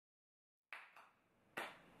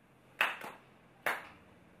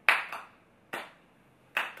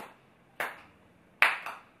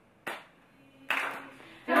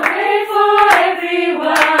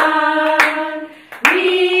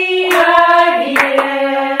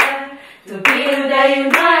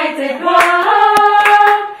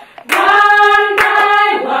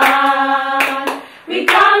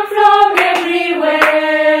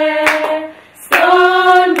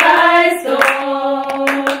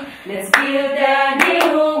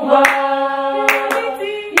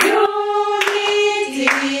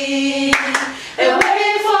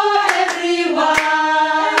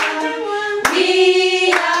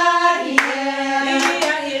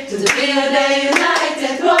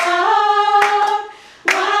united world.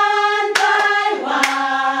 One by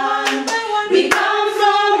one, we come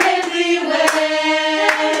from everywhere.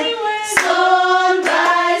 Stone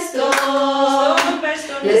by stone,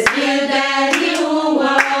 let's build a new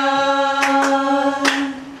world.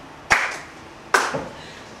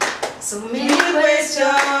 So many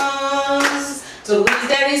questions to which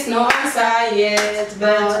there is no answer yet,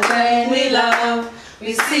 but when we love,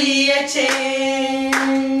 we see a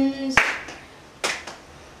change.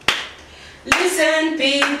 Listen,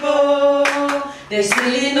 people, there's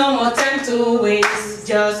really no more time to waste.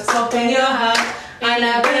 Just open your heart and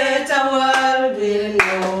a better world will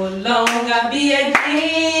no longer be a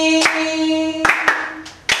dream.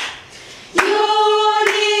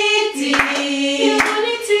 Unity,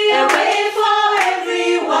 a way for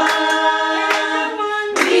everyone.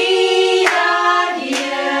 We are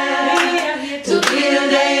here to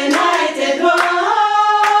build a united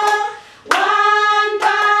world. One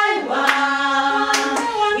by one,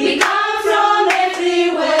 we come from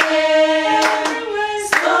everywhere.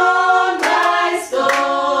 Stone by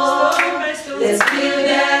stone, let's build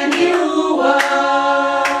a new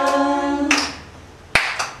world.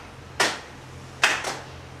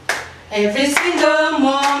 Every single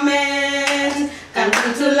moment come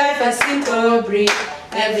into life a simple breeze.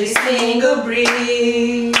 Every single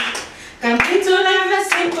breeze come into life a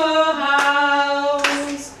simple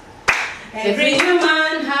house. Every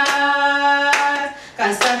human heart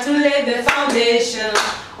can start to lay the foundation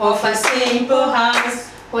of a simple house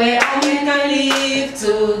where all we can live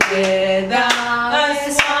together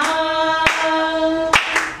as one.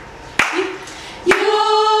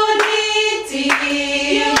 Unity,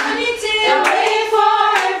 a way for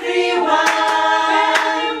everyone.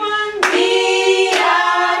 We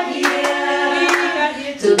are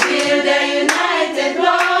here to build a united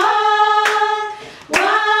world.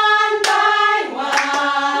 One by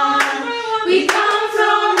one, we come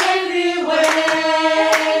from everywhere.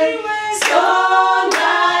 Stone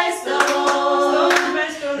by stone,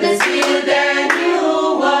 let's build a new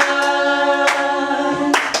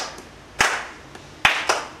world.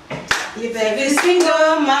 If every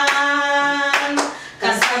single man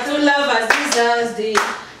can start to love as Jesus did,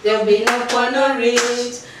 there'll be no poor, no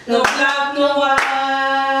rich, no black, no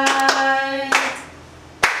white.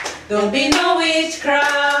 There'll be no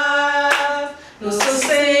witchcraft, no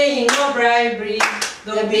soothsaying, no bribery.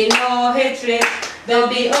 There'll be no hatred, there'll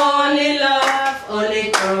be only love,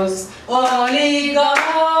 only cross, only God.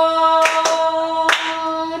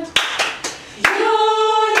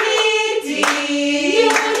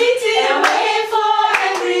 Unity, a way for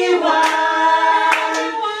everyone.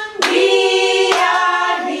 We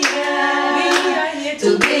are here to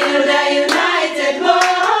build a united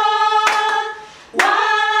world.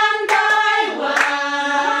 One by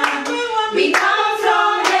one, we come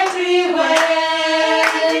from everywhere.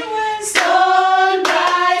 Stone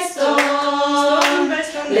by stone,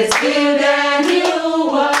 let's build a new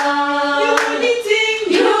world.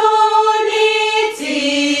 Unity,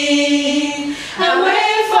 a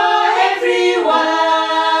way for everyone.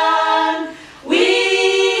 We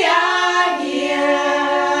are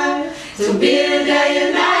here to build